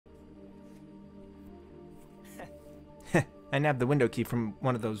I nabbed the window key from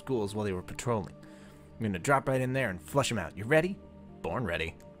one of those ghouls while they were patrolling. I'm gonna drop right in there and flush them out. You ready? Born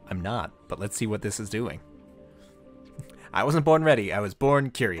ready. I'm not, but let's see what this is doing. I wasn't born ready, I was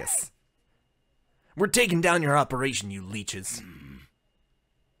born curious. We're taking down your operation, you leeches.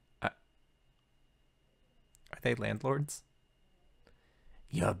 Are they landlords?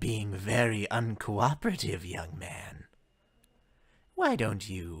 You're being very uncooperative, young man. Why don't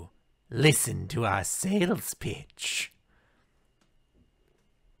you listen to our sales pitch?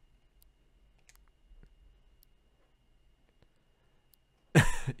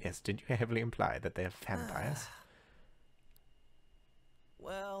 Yes, did you heavily imply that they're vampires?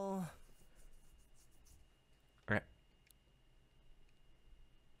 Well...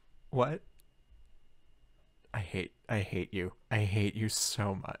 What? I hate you. I hate you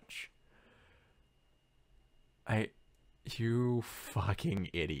so much. You fucking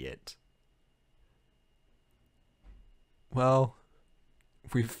idiot. Well,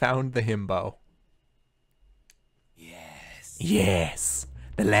 we found the himbo. Yes. Yes.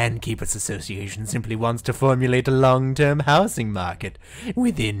 The Landkeepers Association simply wants to formulate a long-term housing market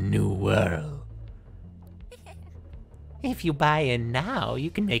within New Wirral. If you buy in now,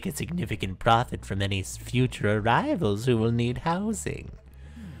 you can make a significant profit from any future arrivals who will need housing.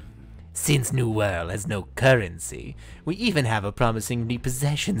 Since New Wirral has no currency, we even have a promising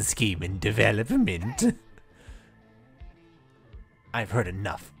repossession scheme in development. I've heard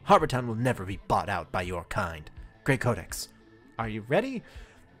enough. Harbortown will never be bought out by your kind. Great Codex, are you ready?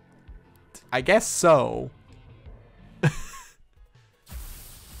 I guess so.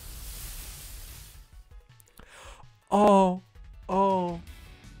 Oh.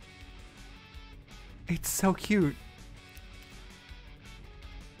 It's so cute.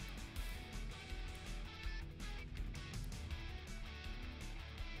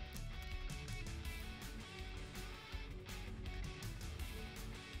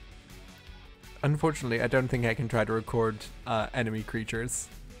 Unfortunately, I don't think I can try to record enemy creatures.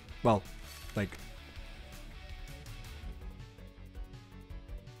 Well, like...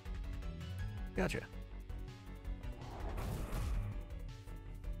 Gotcha.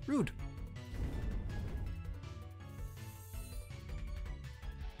 Rude.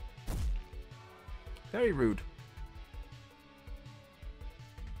 Very rude.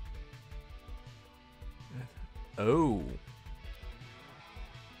 Oh.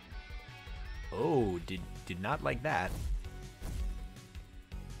 Oh, did not like that.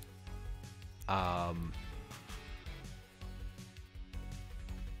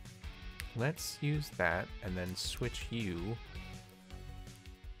 Let's use that and then switch you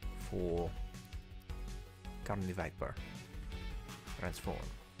for Garden Viper. Transform.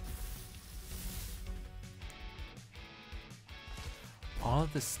 All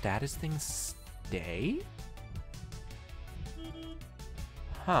the status things stay?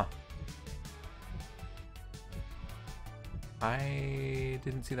 Huh. I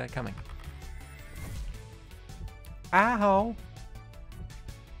didn't see that coming. Ow!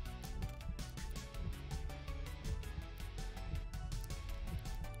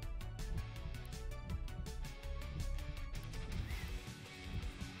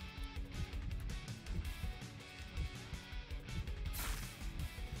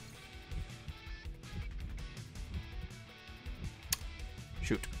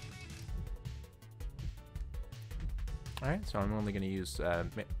 Shoot. Alright, so I'm only going to use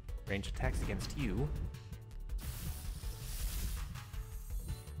range attacks against you.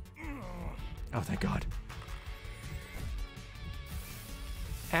 Oh, thank God.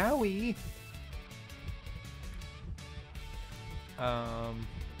 Owie!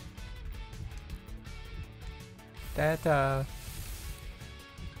 That,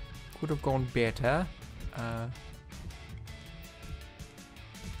 could have gone better.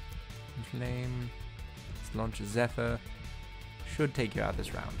 Flame. Let's launch a Zephyr. Should take you out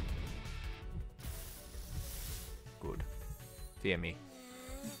this round. Good. Fear me.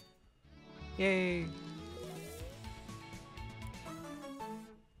 Yay!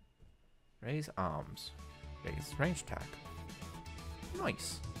 Raise arms. Raise range attack.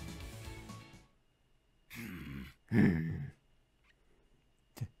 Nice.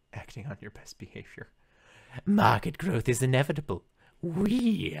 Acting on your best behavior. Market growth is inevitable.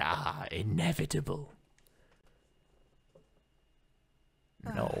 We are inevitable.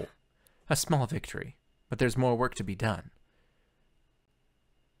 No. A small victory, but there's more work to be done.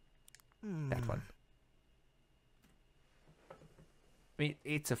 That one. I mean,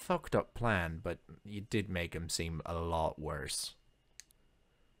 it's a fucked up plan, but you did make him seem a lot worse.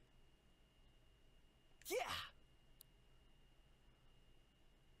 Yeah.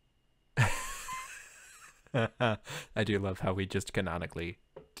 I do love how we just canonically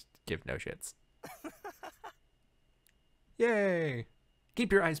give no shits. Yay!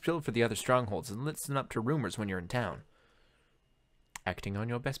 Keep your eyes peeled for the other strongholds and listen up to rumors when you're in town. Acting on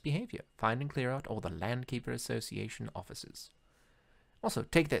your best behavior. Find and clear out all the Landkeeper Association offices. Also,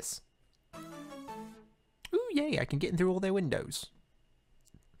 take this. Ooh, yay, I can get in through all their windows.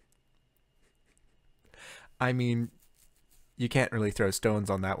 I mean, you can't really throw stones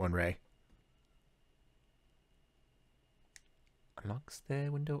on that one, Ray. Unlocks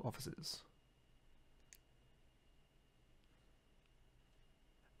their window offices.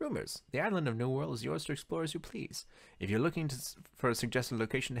 Rumors. The island of New World is yours to explore as you please. If you're looking for a suggested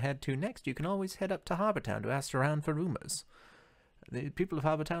location to head to next, you can always head up to Harbortown to ask around for rumors. The people of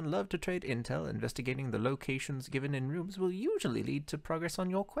Harbortown love to trade intel. Investigating the locations given in rumors will usually lead to progress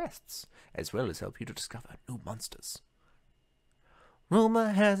on your quests, as well as help you to discover new monsters. Rumor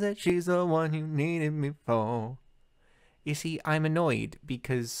has it she's the one you needed me for. You see, I'm annoyed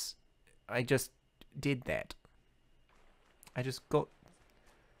because I just did that. I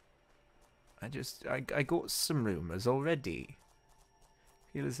got some rumors already.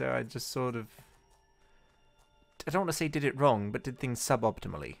 I feel as though I just sort of... I don't want to say did it wrong, but did things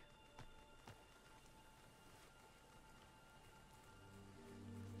suboptimally.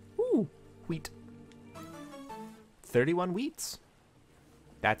 Ooh, wheat. 31 wheats.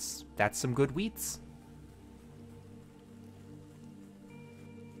 That's some good wheats.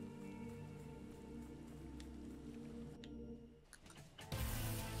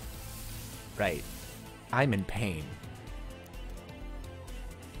 Right. I'm in pain.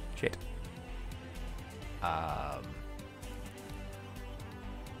 Shit.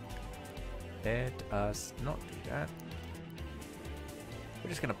 Let us not do that. We're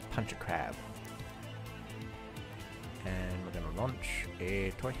just gonna punch a crab. And we're gonna launch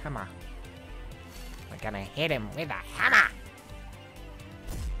a toy hammer. We're gonna hit him with a hammer!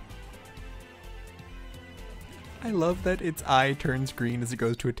 I love that its eye turns green as it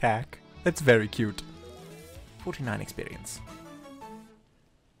goes to attack. That's very cute. 49 experience.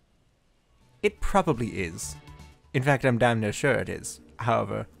 It probably is. In fact, I'm damn near sure it is.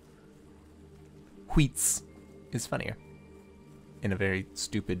 However, wheats is funnier. In a very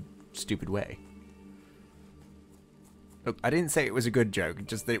stupid way. Look, I didn't say it was a good joke,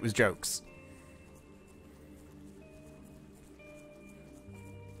 just that it was jokes.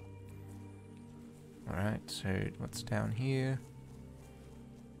 Alright, so what's down here?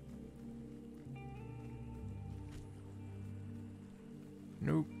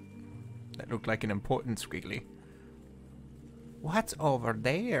 Nope. That looked like an important squiggly. What's over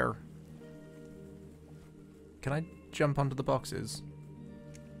there? Can I jump onto the boxes?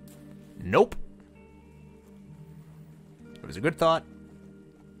 Nope. It was a good thought.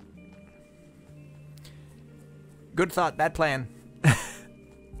 Good thought, bad plan.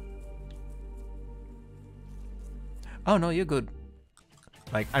 Oh no, you're good.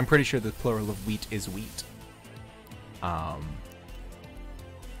 Like, I'm pretty sure the plural of wheat is wheat.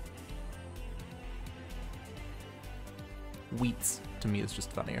 Wheats to me is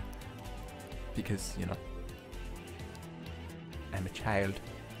just funnier because, you know, I'm a child.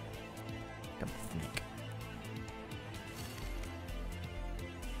 Dumb sneak.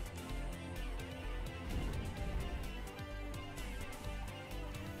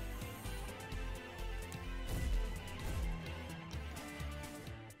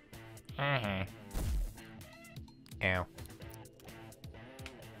 Ow.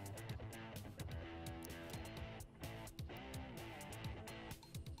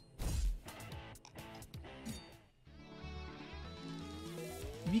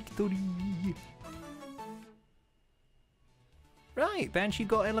 Victory! Right, Banshee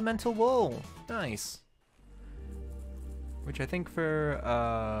got Elemental Wall. Nice. Which I think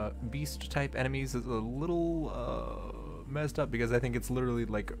for beast-type enemies is a little messed up because I think it's literally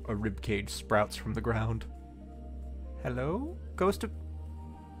like a ribcage sprouts from the ground. Hello? Ghost of...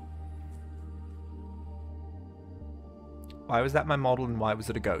 Why was that my model and why was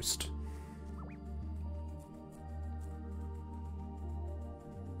it a ghost?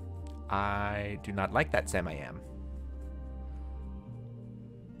 I do not like that Sam-I-am.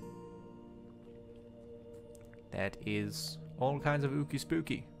 That is all kinds of ooky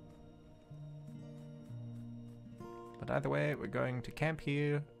spooky. But either way, we're going to camp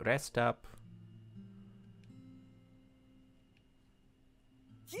here, rest up.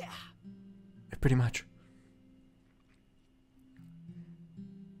 Yeah! Pretty much.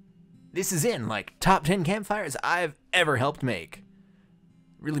 This is in, like, top 10 campfires I've ever helped make.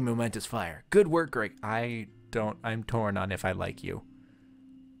 Really momentous fire. Good work, Greg. I'm torn on if I like you.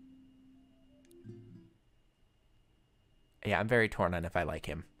 Yeah, I'm very torn on if I like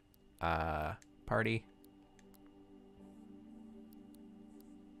him. Party.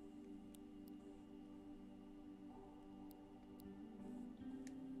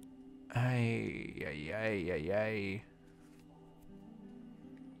 Ay.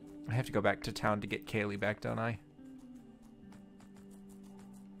 I have to go back to town to get Kaylee back, don't I?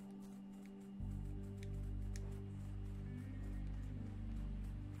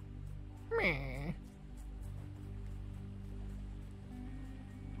 Meh.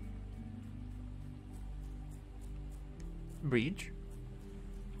 Breach?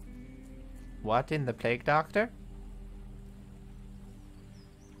 What in the plague doctor?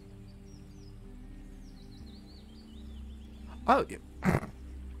 Oh,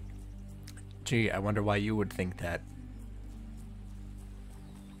 gee, I wonder why you would think that.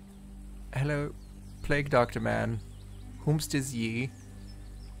 Hello, plague doctor man. Whomst is ye?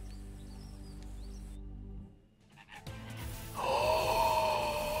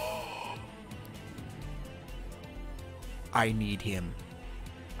 I need him.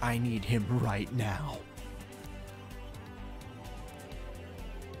 I need him right now.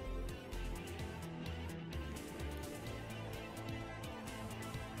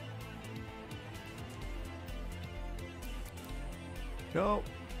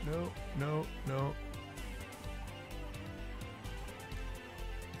 No.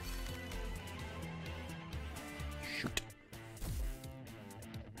 Shoot.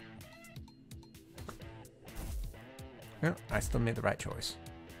 No, I still made the right choice.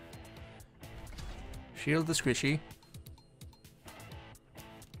 Shield the squishy.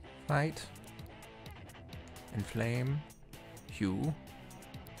 Fight. Inflame. Hue.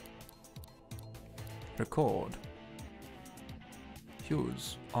 Record.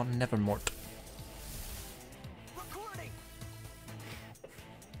 Hues on Nevermort. Recording.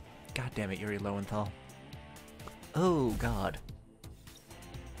 God damn it, Yuri Lowenthal. Oh god.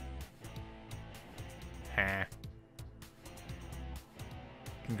 Ha.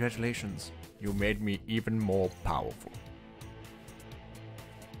 Congratulations, you made me even more powerful.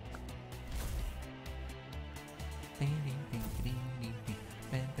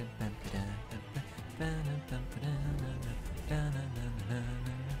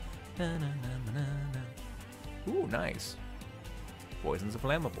 Ooh, nice. Poisons are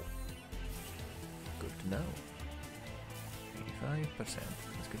flammable. Good to know. 85%.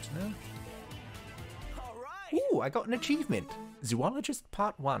 That's good to know. Ooh, I got an achievement. Zoologist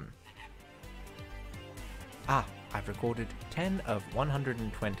Part 1. Ah, I've recorded 10 of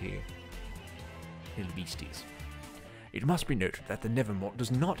 120 little beasties. It must be noted that the Nevermort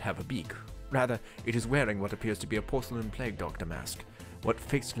does not have a beak. Rather, it is wearing what appears to be a porcelain plague doctor mask. What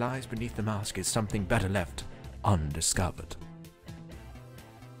fate lies beneath the mask is something better left undiscovered.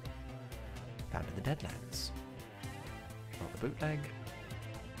 Found in the Deadlands. Or the bootleg.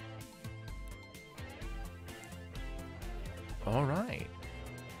 Alright.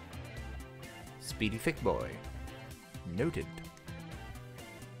 Speedy Thick Boy. Noted.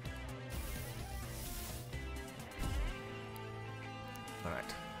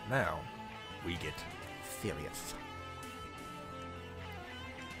 Alright, now we get serious.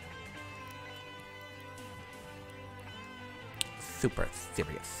 Super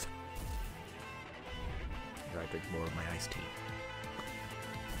serious. I drink more of my iced tea.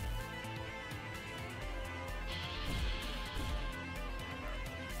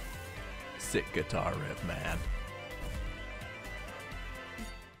 Sick guitar riff, man.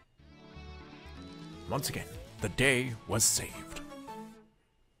 Once again, the day was saved.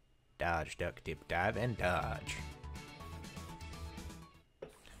 Dodge, duck, dip, dive, and dodge.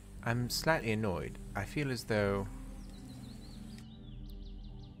 I'm slightly annoyed. I feel as though...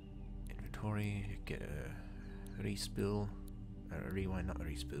 Inventory, get a respill. A rewind, not a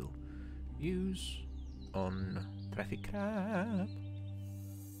respill. Use on traffic crab.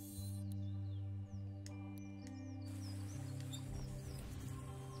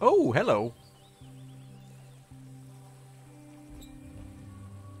 Oh, hello.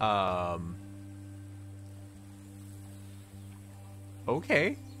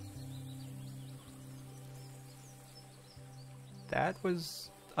 Okay. That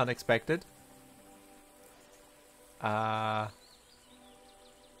was unexpected.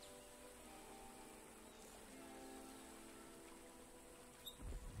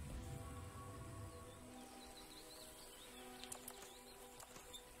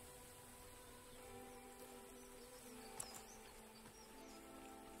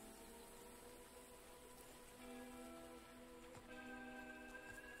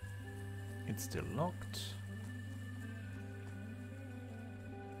 It's still locked.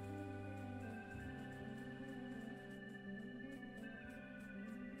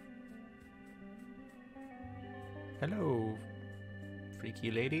 Hello,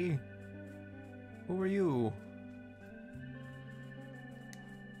 freaky lady. Who are you?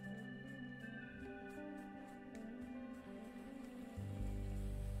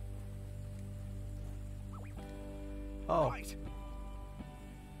 Oh. Right.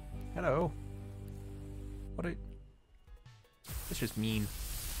 Hello. What are... That's just mean.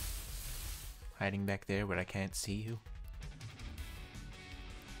 Hiding back there where I can't see you.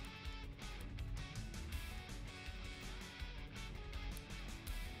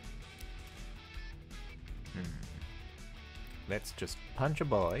 Let's just punch a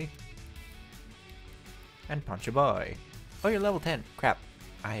boy. And punch a boy. Oh, you're level 10. Crap.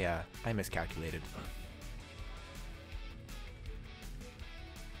 I miscalculated.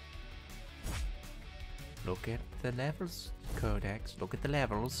 Look at the levels, Codex. Look at the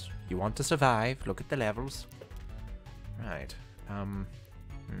levels. You want to survive, look at the levels. Right.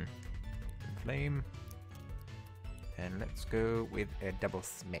 Flame. And let's go with a double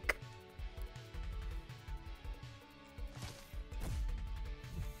smack.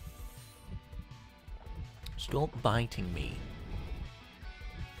 Stop biting me.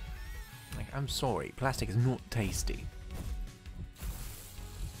 Like, I'm sorry, plastic is not tasty.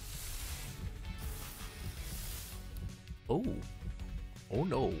 Oh. Oh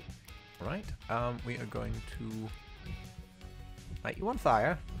no. Right, we are going to light you on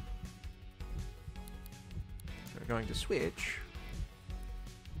fire. We're going to switch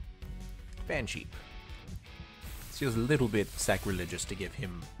Banshee. This feels a little bit sacrilegious to give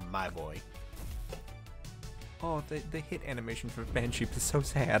him my boy. Oh, the hit animation for Banshee is so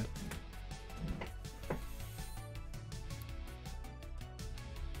sad.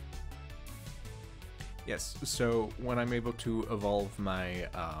 Yes, so when I'm able to evolve my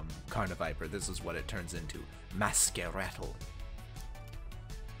Carniviper, this is what it turns into. Masquerattle.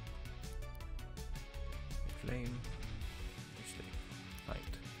 Flame. Actually, fight.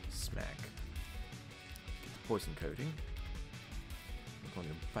 Smack. Get the poison coating. I'm going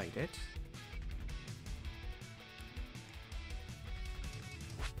to bite it.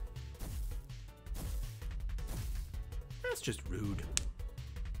 That's just rude.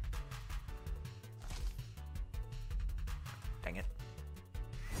 Dang it.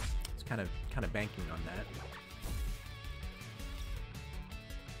 It's kind of banking on that.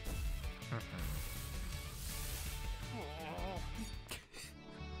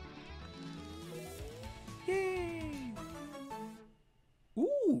 Yay!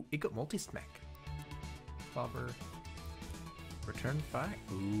 Ooh, it got multi-smack. Clobber. Return fire.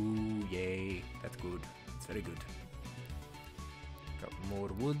 Ooh, yay. That's good. That's very good. Got more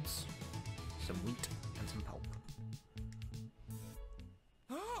woods, some wheat, and some pulp.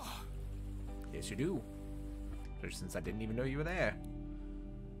 Yes, you do. Especially since I didn't even know you were there.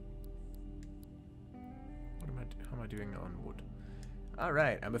 How am I doing on wood?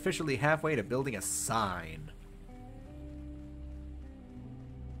 Alright, I'm officially halfway to building a sign.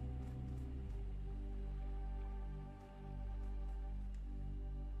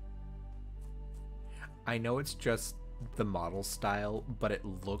 I know it's just the model style, but it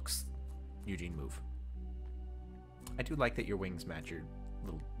looks... Eugene, move. I do like that your wings match your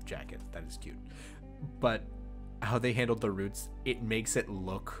little jacket. That is cute. But how they handled the roots, it makes it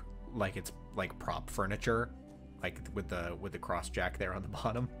look like it's like prop furniture, like with the cross jack there on the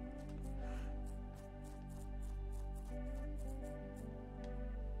bottom.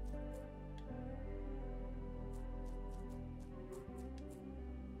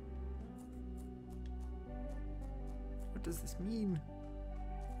 What does this mean?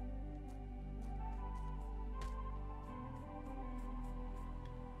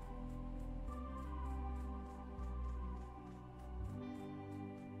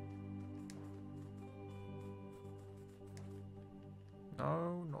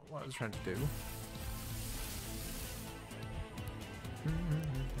 No, not what I was trying to do.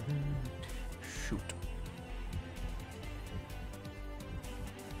 Shoot.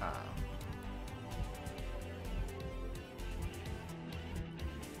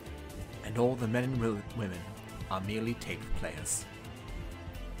 And all the men and women are merely tape players.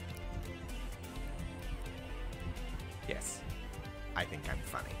 Yes, I think I'm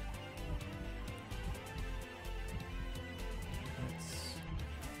funny. Let's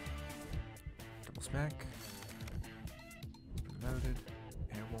double smack. Loaded.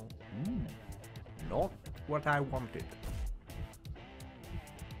 Airball. Not what I wanted.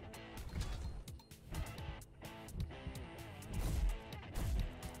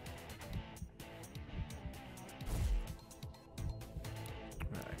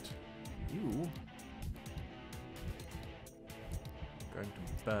 Going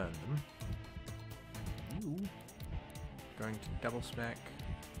to burn them. You going to double smack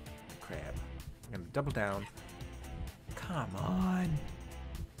the crab. I'm going to double down. Come on!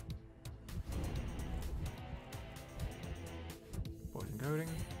 Poison coating.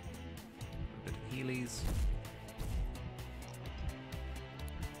 A bit of Heelys.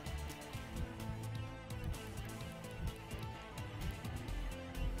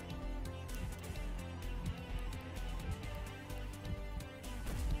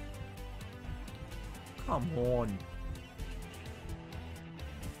 Come on.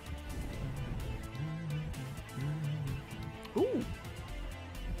 Ooh.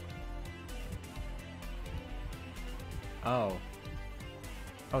 Oh.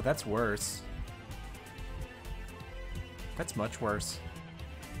 Oh, that's worse. That's much worse.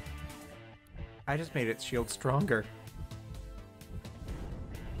 I just made its shield stronger.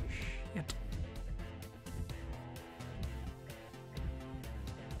 Shit.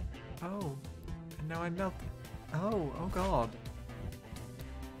 Oh. And now I'm melting. Oh, oh god.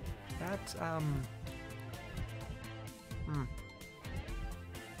 That's,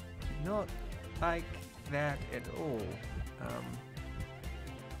 not like that at all.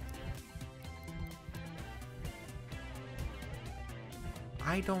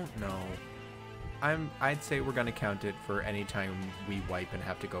 I don't know. I'd say we're gonna count it for any time we wipe and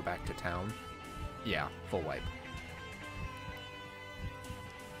have to go back to town. Yeah, full wipe.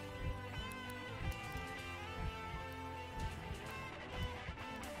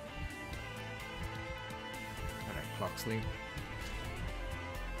 Alright, Cloxley.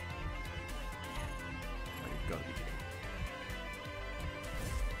 Oh, you've got to be kidding.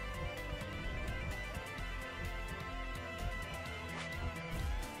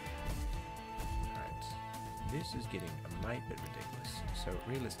 This is getting a mite bit ridiculous. So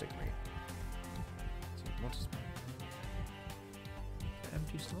realistically, so what is my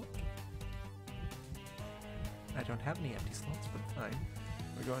empty slot? I don't have any empty slots, but fine.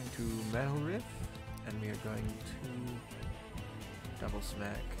 We're going to Metal Riff, and we are going to double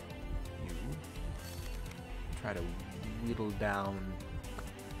smack you. Try to whittle down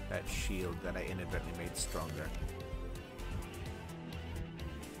that shield that I inadvertently made stronger.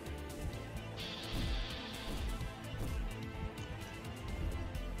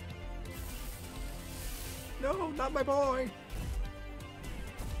 No, not my boy!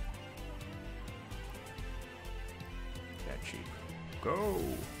 That sheep. Go!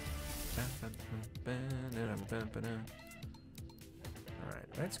 Alright,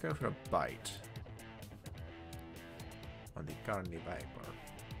 let's go for a bite. On the Carny Viper.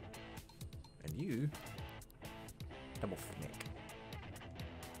 And you... double snake.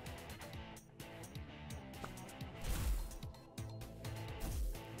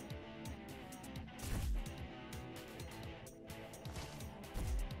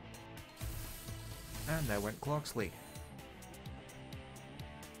 And I went Cloxley.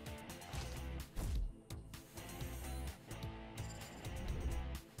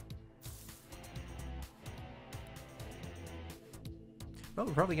 Well,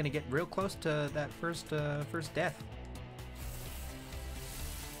 we're probably going to get real close to that first death.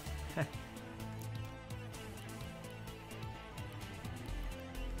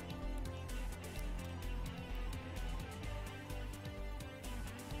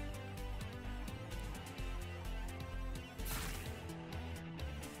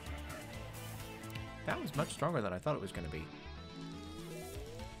 That was much stronger than I thought it was going to be.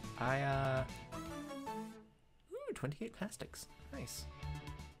 Ooh, 28 plastics. Nice.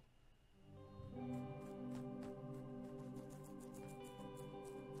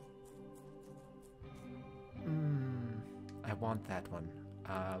 I want that one.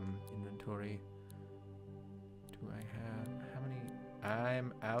 Inventory. Do I have... how many?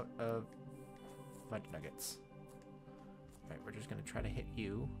 I'm out of fudge nuggets. Alright, we're just going to try to hit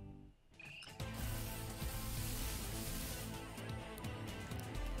you.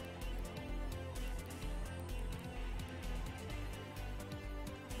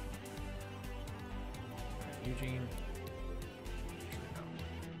 Eugene. Actually,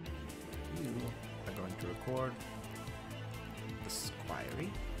 no. You are going to record the Squirey.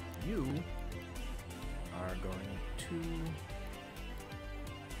 You are going to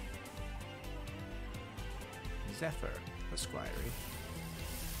Zephyr the Squirey.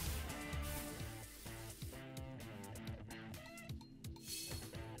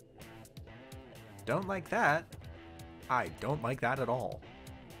 Don't like that. I don't like that at all.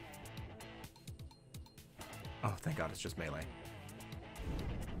 Oh, thank God it's just melee.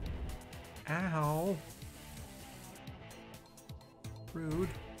 Ow. Rude.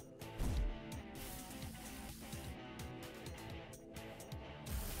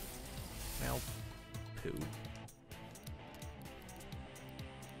 Well, poo.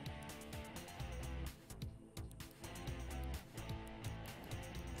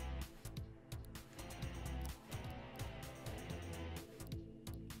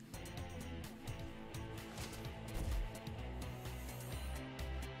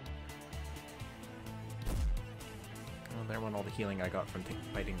 want all the healing I got from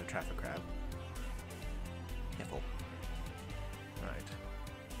fighting the traffic crab. Careful. Right.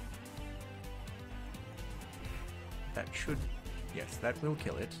 That should... Yes, that will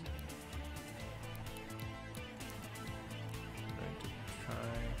kill it. I'm going to try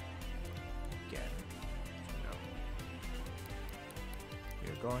again. No.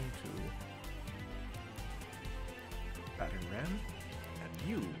 You're going to batter ram, and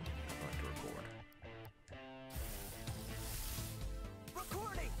you are going to record.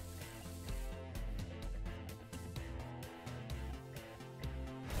 Recording.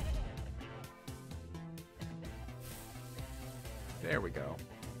 There we go.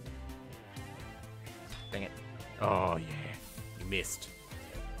 Dang it. Oh, yeah. You missed.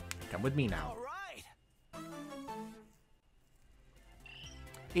 Come with me now. All right.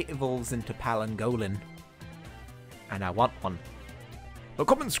 It evolves into Palangolin. And I want one. A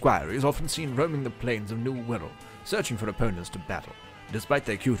common squire is often seen roaming the plains of New Wirral, searching for opponents to battle. Despite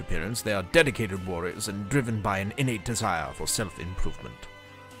their cute appearance, they are dedicated warriors and driven by an innate desire for self-improvement.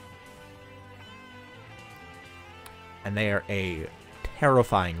 And they are a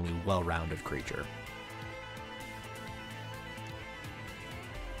terrifyingly well-rounded creature.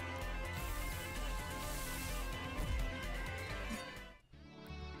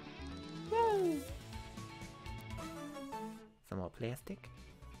 Yay! Some more plastic.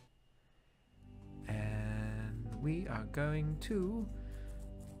 And we are going to...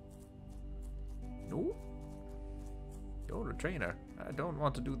 No? You're a trainer. I don't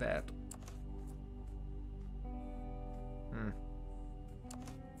want to do that.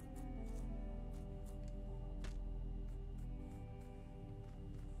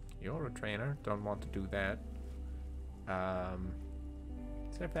 You're a trainer. Don't want to do that.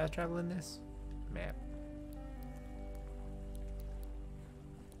 Is there fast travel in this? Map.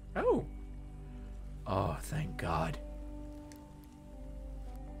 Oh! Oh, thank God.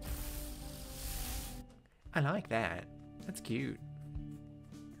 I like that. That's cute.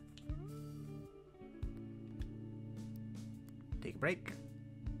 Take a break.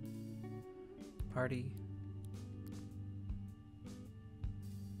 Party.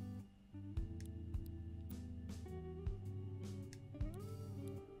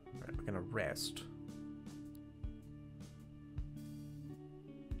 Right, we're gonna rest.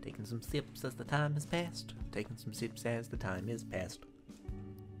 Taking some sips as the time has passed. Taking some sips as the time is past.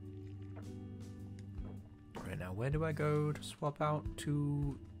 Right now, where do I go to swap out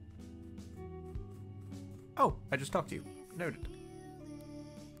to... Oh, I just talked to you. Noted.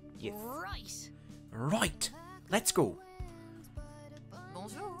 Yes. Right. Right. Let's go.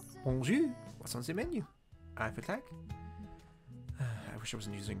 Bonjour. Bonjour. What's on the menu? I've attack. I wish I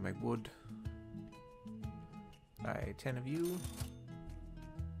wasn't using my wood. Buy 10 of you.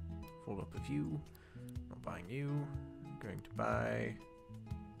 Fold up of you. Not buying you. I'm going to buy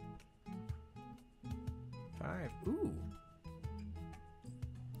 5. Ooh.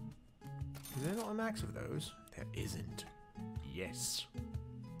 Is there not a max of those? There isn't. Yes.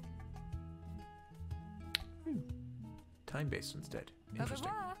 Time-based instead.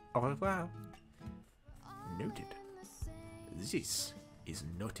 Interesting. Au revoir. Noted. This is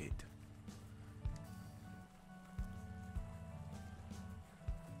noted.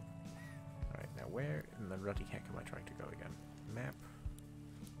 Alright, now where in the ruddy heck am I trying to go again? Map.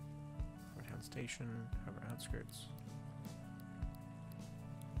 Town Station. Hover outskirts.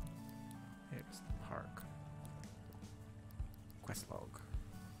 It's the park. Quest log.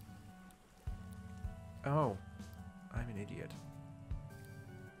 Oh, I'm an idiot.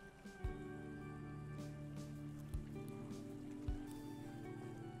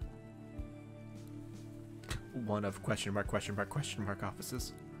 One of question mark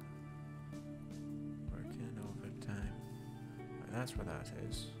offices. Working overtime. That's where that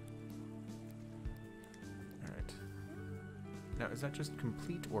is. Alright. Now, is that just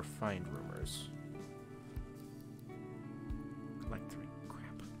complete or find rumors? Collect 3.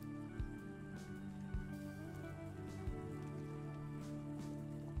 Crap.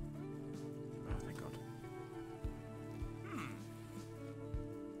 Oh, thank God.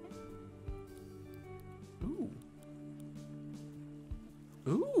 Ooh.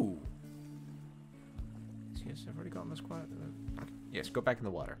 Ooh. Yes, I've already gotten this quiet. Yes, go back in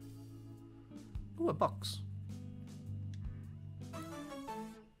the water. Ooh, a box.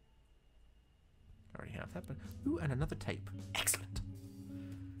 Already have that, but ooh, and another tape. Excellent.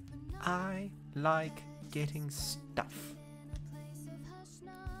 I like getting stuff.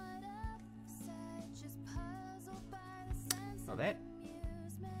 Oh, that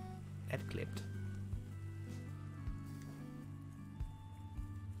clipped.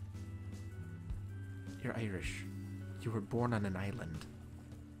 You're Irish. You were born on an island.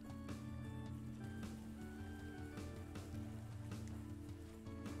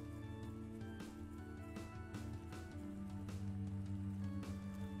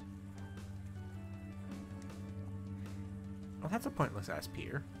 Well, that's a pointless ass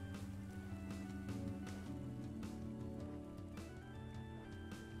pier.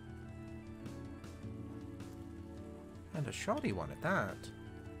 And a shoddy one at that.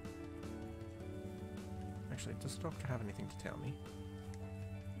 Actually, does the doctor have anything to tell me?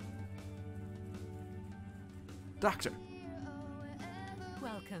 Doctor!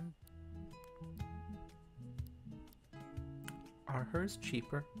 Welcome. Are hers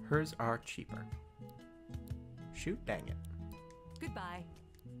cheaper? Hers are cheaper. Shoot, dang it. Goodbye.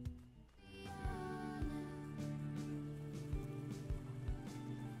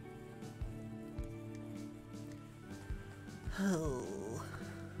 Oh.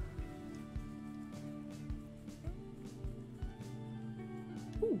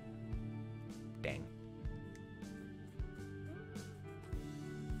 Ooh. Dang.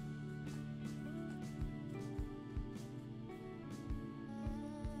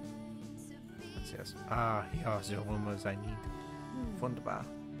 Yes. Ah, ja, the rumors I need. Wunderbar.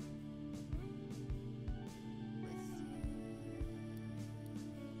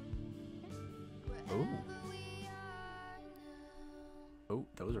 Oh. Oh,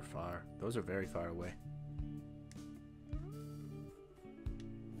 those are far. Those are very far away.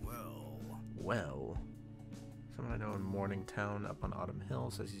 Well. Someone I know in Morningtown up on Autumn Hill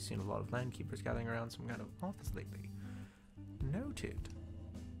says he's seen a lot of landkeepers gathering around some kind of office lately. Noted.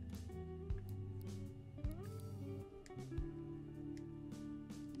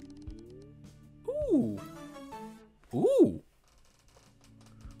 Ooh. Ooh.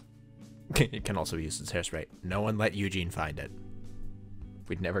 It can also be used as hairspray. No one let Eugene find it.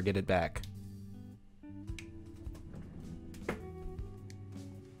 We'd never get it back.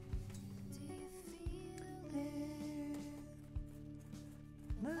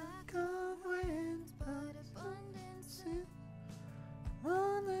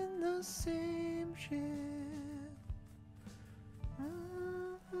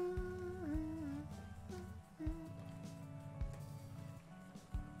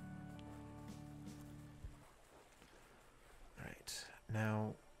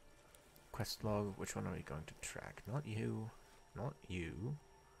 Now, quest log, which one are we going to track? Not you. Not you.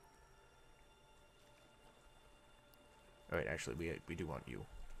 Alright, actually, we do want you.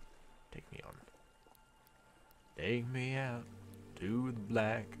 Take me on. Take me out to the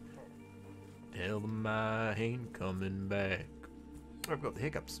black. Tell them I ain't coming back. I've got the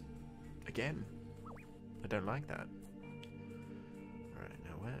hiccups. Again. I don't like that. Alright,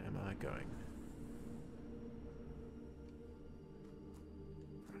 now where am I going?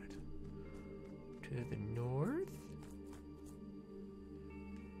 To the north?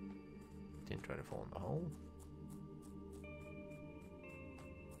 Didn't try to fall in the hole.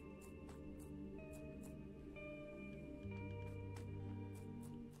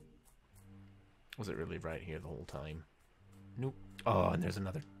 Was it really right here the whole time? Nope. Oh, and there's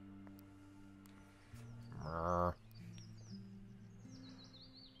another.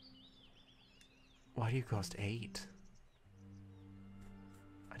 Why do you cost 8?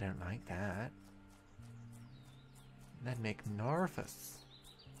 I don't like that. That'd make nervous.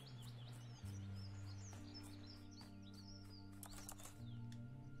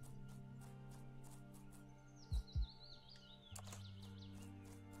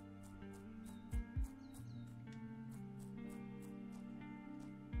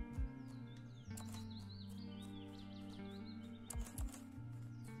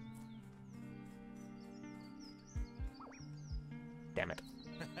 Damn it.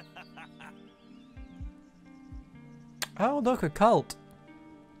 Oh, look, a cult.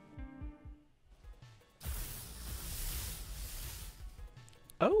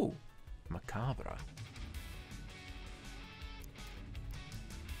 Oh, macabre.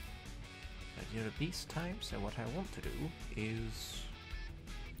 But you're a beast type, so what I want to do is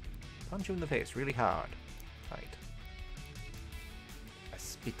punch you in the face really hard. Fight. I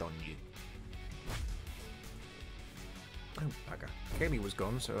spit on you. Oh, bugger. Kaylee was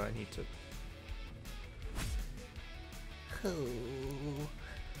gone, so I need to... Oh.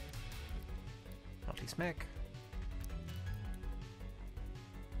 Naughty smack.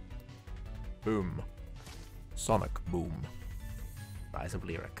 Boom. Sonic Boom. Rise of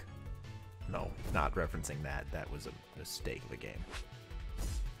Lyric. No, not referencing that. That was a mistake of a game.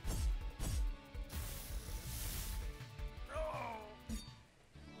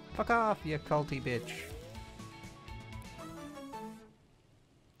 Fuck off, you culty bitch.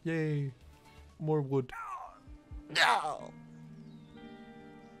 Yay. More wood. No!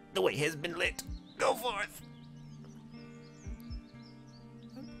 The way has been lit. Go forth!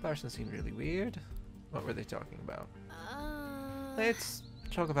 That person seemed really weird. What were they talking about? Let's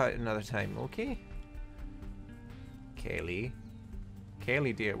talk about it another time, okay? Kaylee.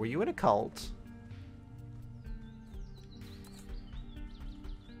 Kaylee, dear, were you in a cult?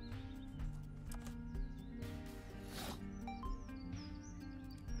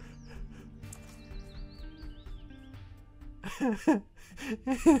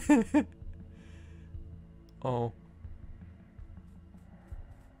 Oh.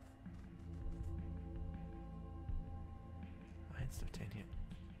 Mine's titanium.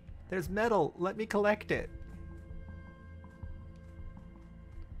 There's metal. Let me collect it.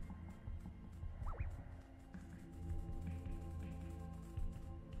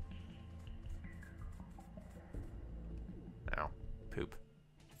 Ow. Poop.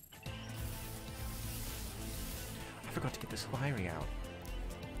 I forgot to get this wiry out.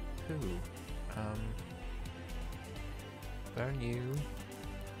 Who? Burn you.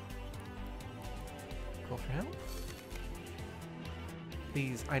 Call for help?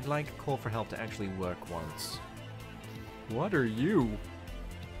 Please, I'd like call for help to actually work once. What are you?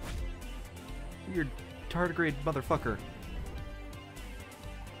 Weird tardigrade motherfucker.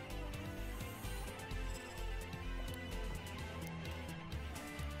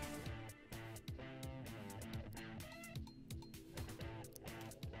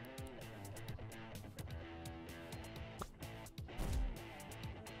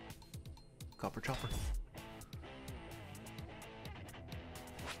 Copper chopper.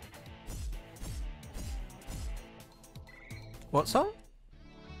 What song?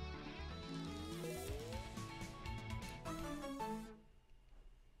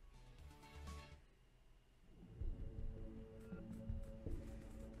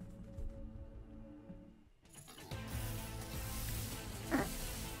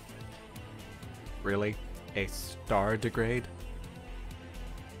 Really? A star degrade?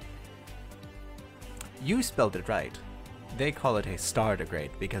 You spelled it right. They call it a star degrade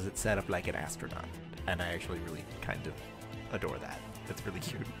because it's set up like an astronaut. And I actually really kind of adore that. That's really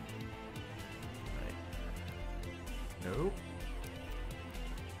cute. Right. Nope.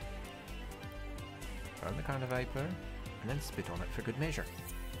 Burn the Carna Viper, and then spit on it for good measure.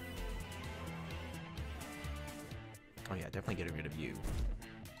 Oh yeah, definitely getting rid of you.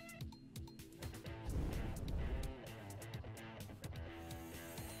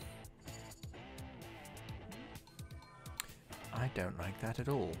 I don't like that at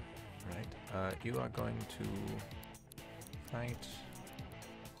all. Right, you are going to fight.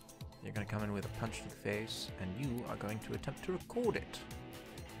 You're going to come in with a punch to the face, and you are going to attempt to record it.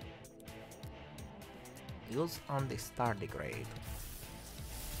 Use on the star degrade.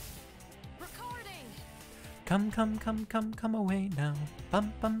 Recording. Come away now.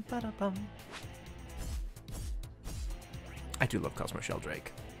 Bum bum bada bum. I do love Cosmo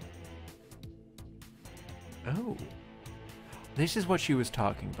Sheldrake. Oh. This is what she was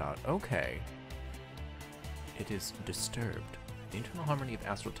talking about. Okay. It is disturbed. The internal harmony of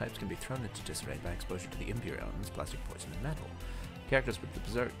astral types can be thrown into disarray by exposure to the impure elements, plastic, poison, and metal. Characters with the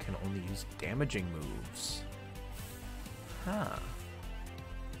Berserk can only use damaging moves. Huh.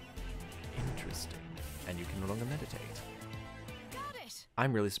 Interesting. And you can no longer meditate. Got it.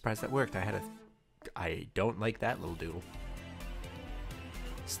 I'm really surprised that worked. I don't like that little doodle.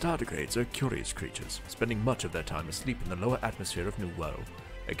 Stardegrades are curious creatures, spending much of their time asleep in the lower atmosphere of New Wirral.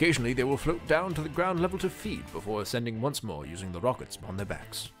 Occasionally they will float down to the ground level to feed, before ascending once more using the rockets upon their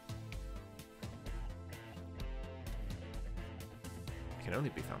backs. It can only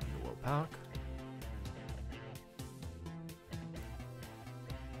be found in the World Park.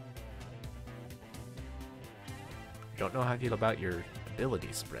 Don't know how I feel about your ability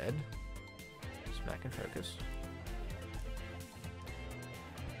spread. Smack and focus.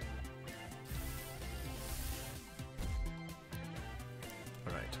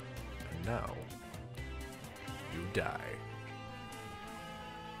 Alright, and now you die.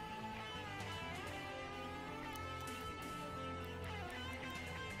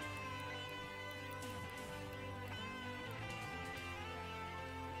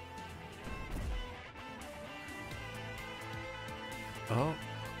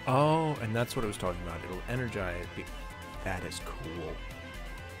 Oh, and that's what I was talking about. It'll energize. That is cool.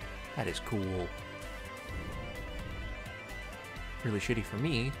 That is cool. Really shitty for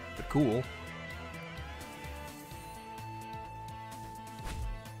me, but cool.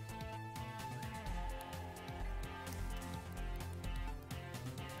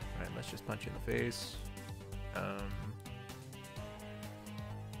 Alright, let's just punch you in the face.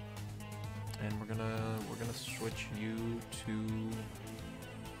 And we're gonna switch you to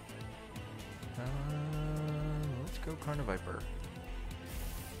let's go Carniviper.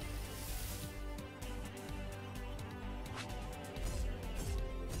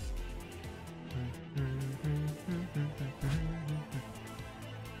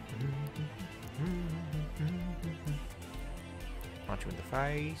 Punch you in the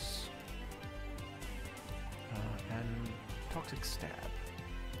face. And Toxic Stab.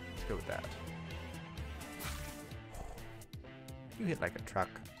 Let's go with that. You hit like a truck.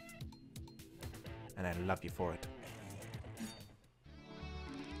 And I love you for it.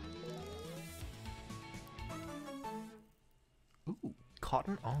 Ooh,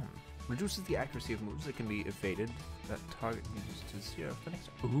 Cotton On. Reduces the accuracy of moves that can be evaded. That target uses to zero for the next.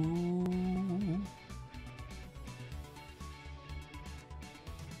 Ooh.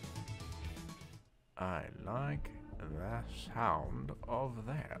 I like the sound of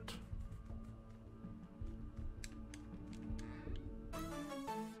that.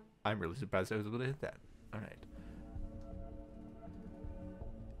 I'm really surprised I was able to hit that. Alright.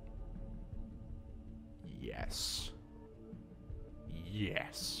 Yes.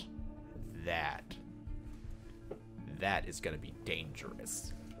 Yes. That is gonna be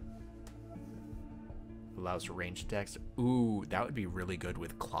dangerous. Allows for ranged attacks. Ooh, that would be really good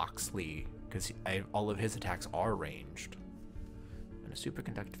with Cloxley, because all of his attacks are ranged. And a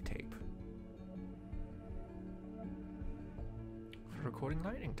superconductive tape. For recording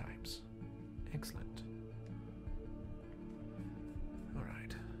lightning types. Excellent.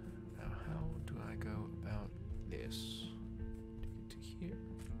 Alright. Now how do I go about this? To here.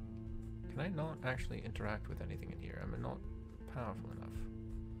 Can I not actually interact with anything in here? I'm not powerful enough.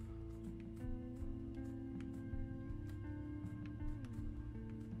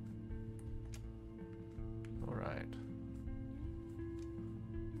 Alright.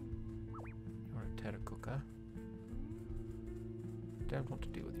 You're a Terracotta. Don't want to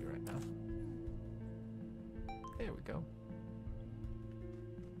deal with you right now. There we go.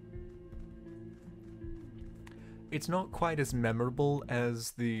 It's not quite as memorable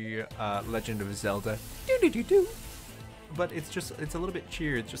as the Legend of Zelda, do-do-do-do, but it's a little bit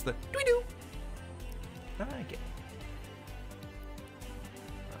cheery. It's just the do-do. I like it.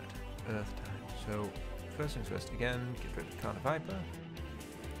 Right, Earth time. So first things first. Again, get rid of Carniviper.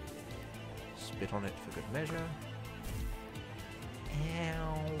 Spit on it for good measure.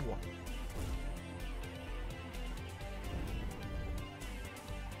 Ow.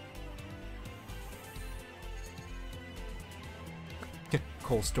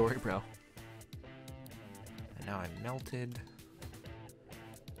 Cool story, bro. And now I'm melted.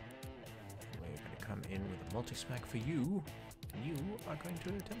 We're going to come in with a multi-smack for you. And you are going to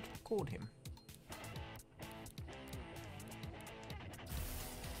attempt to record him.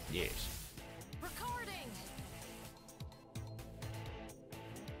 Yes. Recording.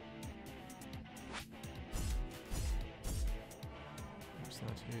 What's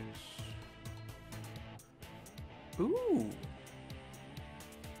that is? Ooh.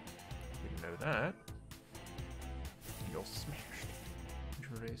 That you're smashed.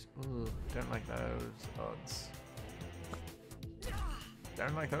 Injuries. Ooh, don't like those odds.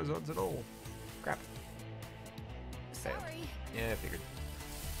 Don't like those odds at all. Crap. Sorry. Yeah, I figured.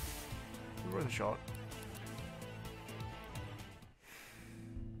 Worth a shot.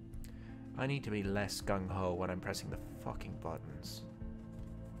 I need to be less gung-ho when I'm pressing the fucking buttons.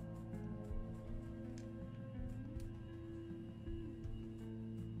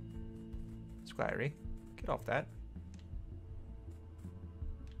 Squirey, get off that.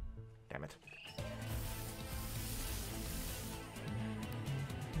 Damn it.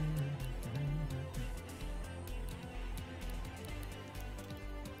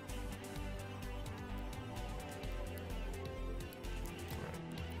 Right.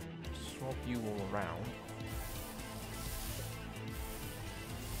 Swap you all around.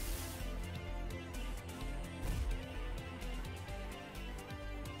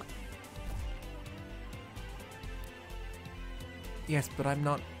 Yes, but I'm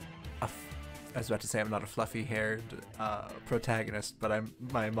not I was about to say I'm not a fluffy-haired protagonist, but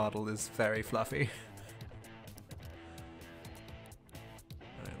my model is very fluffy.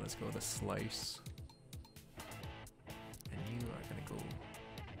 Alright, let's go with a slice. And you are gonna go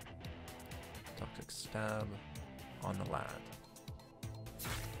Toxic Stab on the lad.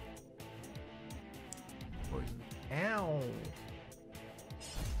 Poison. Ow!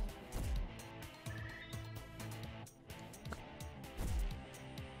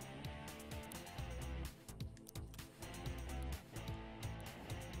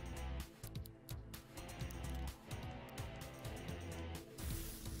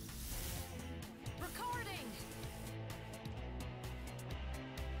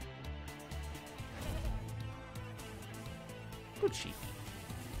 Good sheep.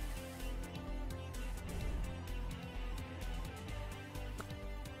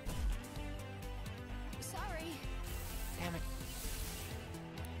 Sorry. Damn it.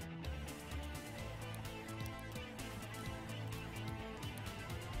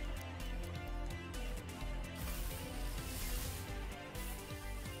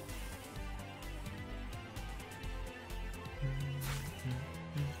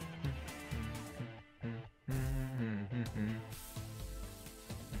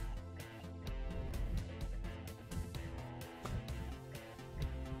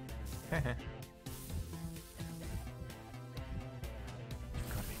 You've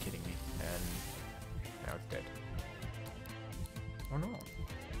got to be kidding me. And now it's dead. Oh no.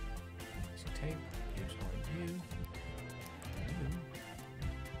 So tape, use on you.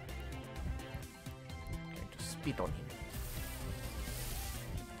 Going to spit on him.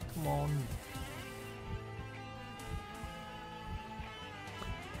 Come on.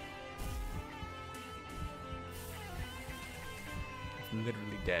 It's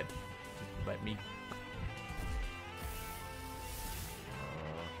literally dead. Just let me.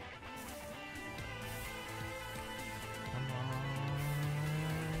 Come on.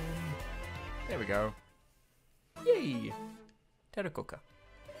 There we go. Yay! Terracotta.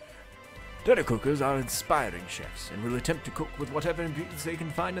 Terracotters are inspiring chefs and will attempt to cook with whatever ingredients they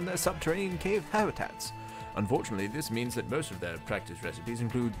can find in their subterranean cave habitats. Unfortunately, this means that most of their practice recipes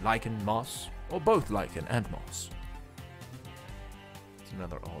include lichen, moss, or both lichen and moss. It's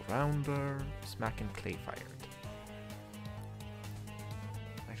another all-rounder. Smack and clay fired.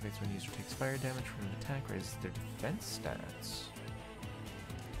 Activates when user takes fire damage from an attack, raises their defense stats.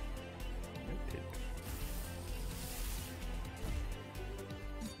 Noted.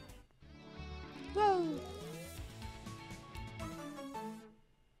 Whoa!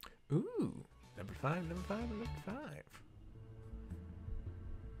 Ooh, number 5, number 5, number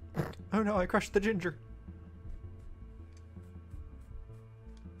 5. Oh no, I crushed the ginger.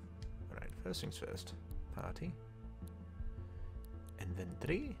 Alright, first things first. Party.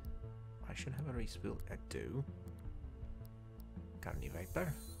 Inventory. I should have a race wheel at 2. Carny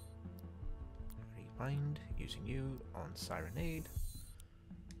Viper. Rewind, using you on Sirenade.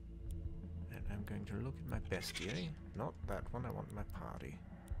 And I'm going to look at my bestiary. Not that one, I want my party.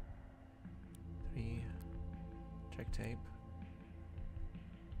 3. Check tape.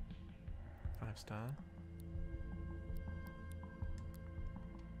 5-star.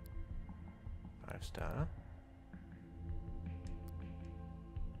 5-star.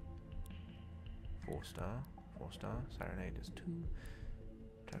 4-star. 4-star. Sirenade is 2.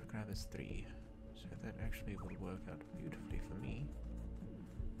 Traffic grab is 3. So that actually will work out beautifully for me.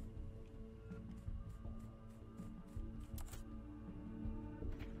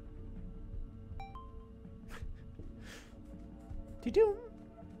 Do-do!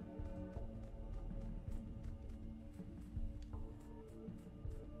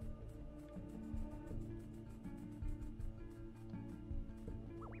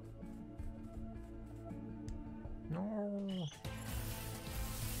 No.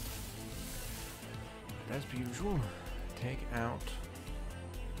 As per usual, take out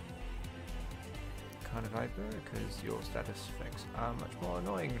Carny Viper because your status effects are much more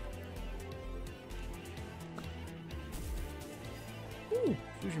annoying. Ooh,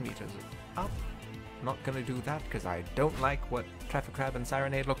 fusion meters up. Not gonna do that because I don't like what Traffic Crab and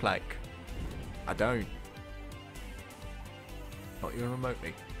Sirenade look like. I don't. Not even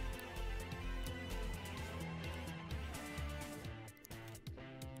remotely.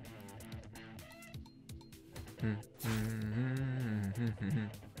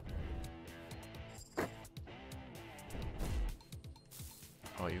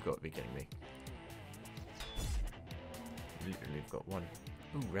 Oh, you've got to be kidding me. Literally, you've got one.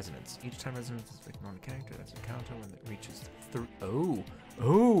 Ooh, resonance. Each time resonance is inflicted on a character, that's a counter when it reaches 3. Oh!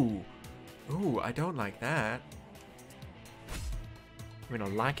 Oh! Oh, I don't like that. I mean, I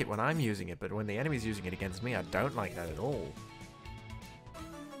like it when I'm using it, but when the enemy's using it against me, I don't like that at all.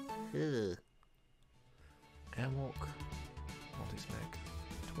 Ugh. Airwalk. Multi-smack.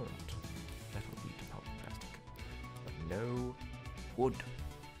 Taunt. Metal beat. Pulp plastic. But no wood.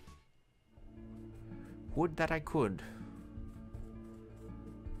 Wood that I could.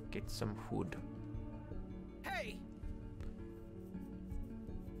 Get some wood. Hey!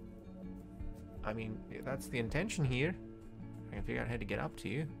 I mean, that's the intention here. I can figure out how to get up to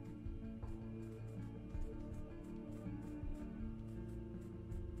you.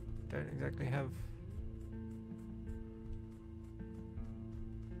 Don't exactly have...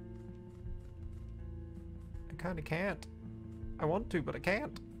 I kinda can't. I want to, but I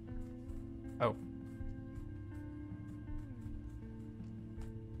can't. Oh.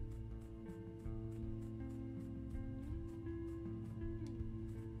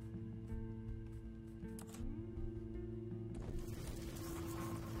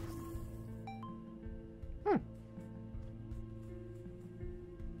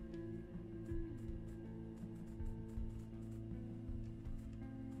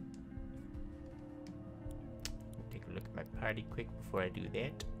 party quick before I do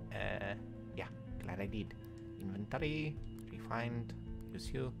that. Yeah, glad I did. Inventory, refined, use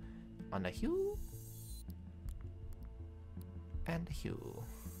hue, on a hue, and a hue.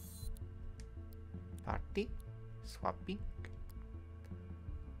 Party, swapping,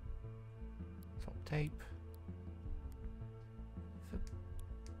 swap tape.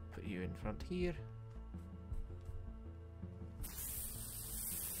 Put you in front here.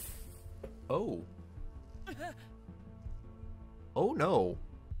 Oh. Oh no.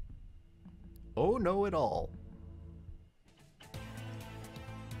 Oh no at all.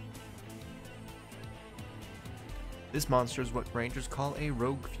 This monster is what rangers call a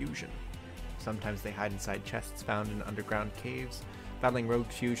rogue fusion. Sometimes they hide inside chests found in underground caves. Battling rogue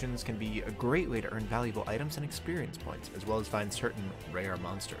fusions can be a great way to earn valuable items and experience points, as well as find certain rare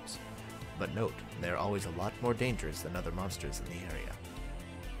monsters. But note, they're always a lot more dangerous than other monsters in the area.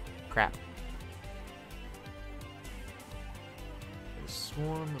 Crap. There's a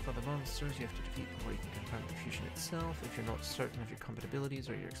swarm of other monsters you have to defeat before you can confront the fusion itself. If you're not certain of your compatibilities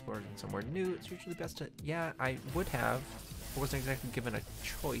or you're exploring somewhere new, it's usually best to... Yeah, I would have. I wasn't exactly given a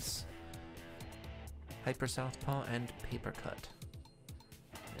choice. Hyper Southpaw and Paper Cut.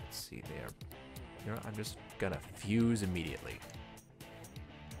 Let's see there. You know, I'm just gonna fuse immediately.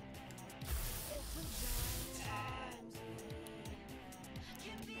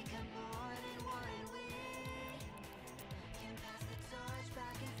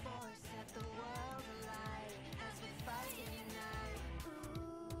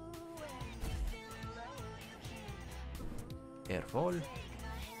 Careful. Right,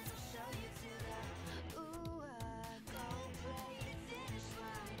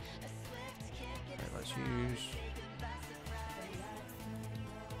 let's use...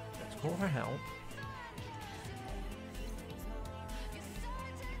 Let's call her help.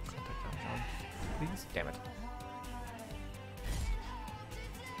 Contact John, please. Damn it.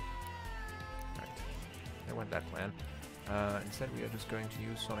 Right. There went that plan. Instead we are just going to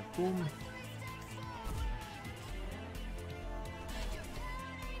use Sonic Boom.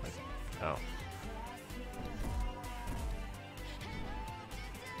 Oh.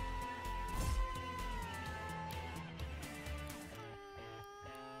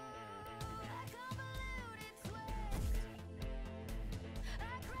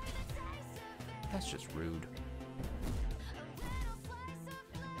 That's just rude.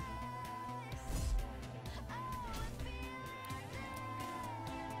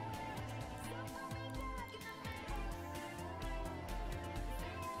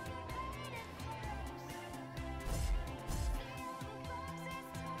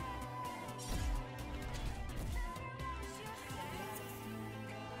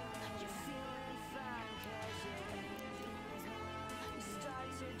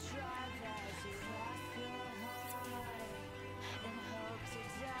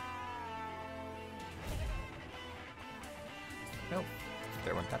 Nope,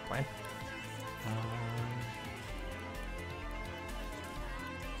 there went that plan.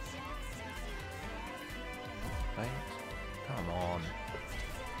 Right? Come on.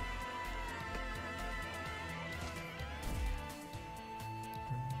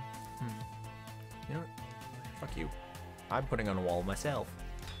 You know what? Fuck you. I'm putting on a wall myself.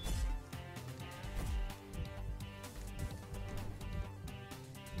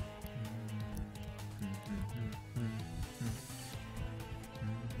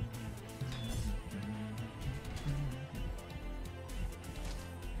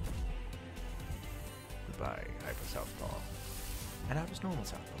 Goodbye, Hyper Southpaw. And now just normal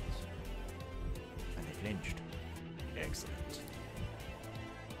Southpaws. And they flinched. Excellent.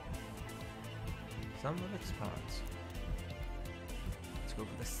 Some of its parts. Let's go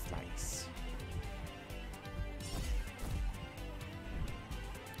for the slice.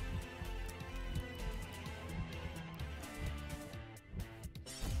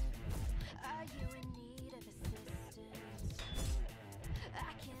 Are you in need of assistance?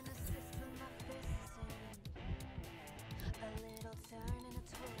 I can assist with my fisting. A little turn and a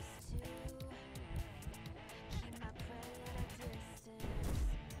twist too. Keep my prey at a distance.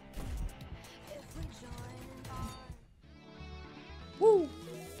 If we join in on. Woo!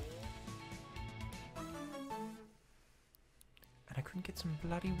 And I couldn't get some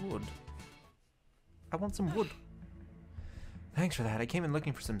bloody wood. I want some wood. Thanks for that. I came in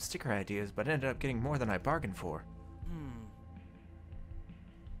looking for some sticker ideas, but ended up getting more than I bargained for.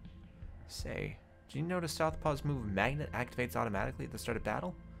 Say, did you notice Southpaw's move Magnet activates automatically at the start of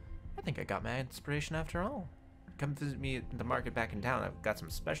battle? I think I got my inspiration after all. Come visit me at the market back in town. I've got some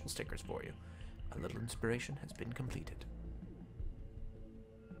special stickers for you. A little inspiration has been completed.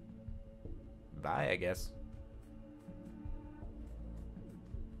 Bye, I guess.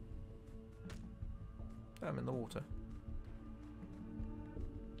 I'm in the water.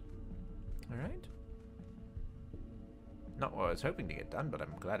 Alright. Not what I was hoping to get done, but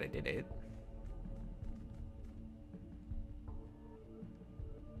I'm glad I did it.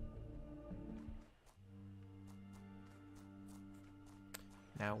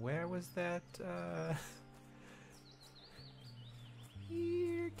 Now, where was that,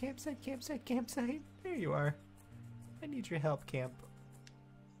 Here, campsite, campsite, campsite. There you are. I need your help, camp.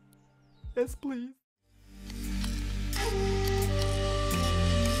 Yes, please.